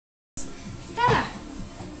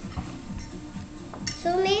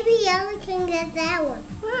maybe Ella can get that one.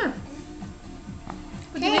 Ah.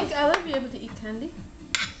 Would you think Ella would be able to eat candy?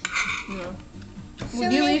 No.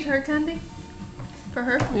 Would you eat her candy? For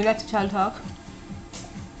her? You let the child talk.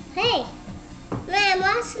 Hey, Mom,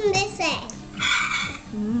 what's in this egg?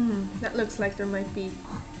 That looks like there might be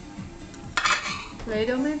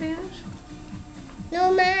Play-Doh maybe in it?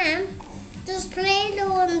 No, Mom. There's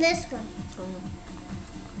Play-Doh on this one.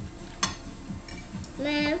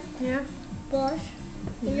 Mom. Yeah? But,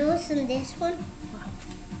 you know what's in this one?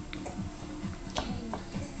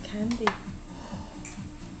 Candy.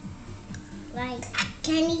 Right.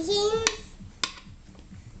 Candy canes.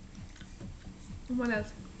 And what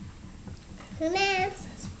else? Mom.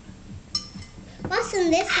 What's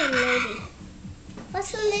in this one, maybe?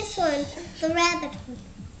 What's in this one? The rabbit one.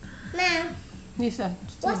 Mom. Lisa,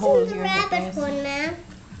 What's in the rabbit one, Mom?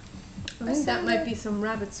 I think that might be some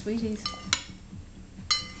rabbit sweeties.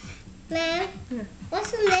 Mom. Yeah.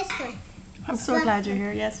 What's in this one? I'm so glad you're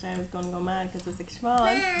here. Yesterday I was going to go mad because I was like,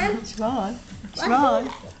 Siobhan, Mom. Siobhan, Siobhan,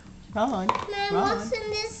 Siobhan, Mom, what's in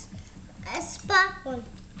this spot one?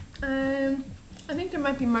 I think there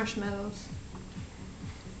might be marshmallows.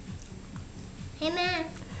 Hey, Mom.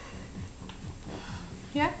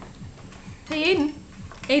 Yeah? Hey, Aidan.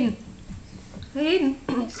 Aidan. Hey, Aidan.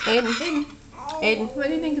 Aidan, Aidan. Aidan. What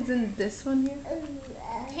do you think is in this one here?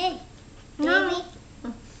 Hey. No.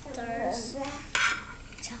 Maybe there's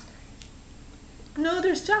chocolate. No,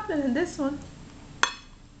 there's chocolate in this one.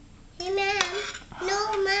 Hey, Mom. No,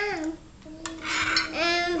 Mom.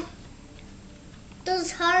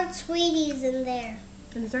 There's hard sweeties in there.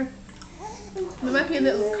 Is there? There might be a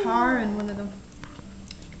little car in one of them.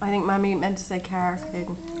 I think Mommy meant to say car,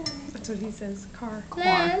 Aidan. That's what he says, car.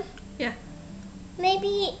 Mom. Yeah.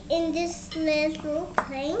 Maybe in this little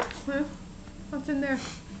thing. Huh? What's in there?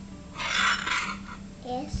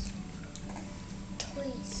 Yes.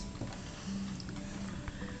 Toys.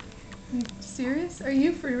 You serious? Are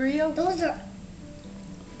you for real? Those are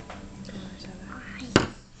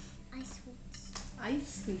ice sweets.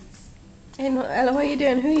 Ice sweets. Aidan, Ella, what are you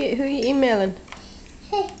doing? Who you emailing?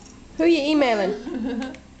 Hey. Who are you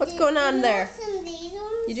emailing? What's going on there? These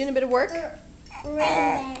ones? You doing a bit of work?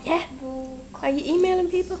 Yeah. Are you emailing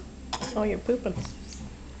people? Oh, you're pooping.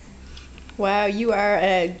 Wow, you are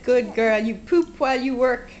a good girl. You poop while you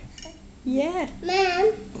work. Yeah.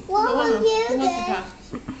 Mom, what would you get?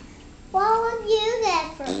 What would you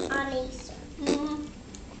get for on Easter?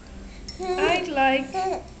 I'd like...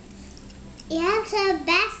 You have to have a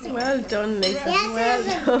basket. Well done, Lisa. You have to Well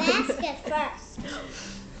have a done. basket first.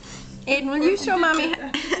 Aidan, will you show Mommy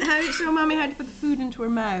how to put the food into her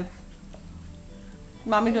mouth?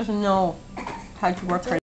 Mommy doesn't know how to work her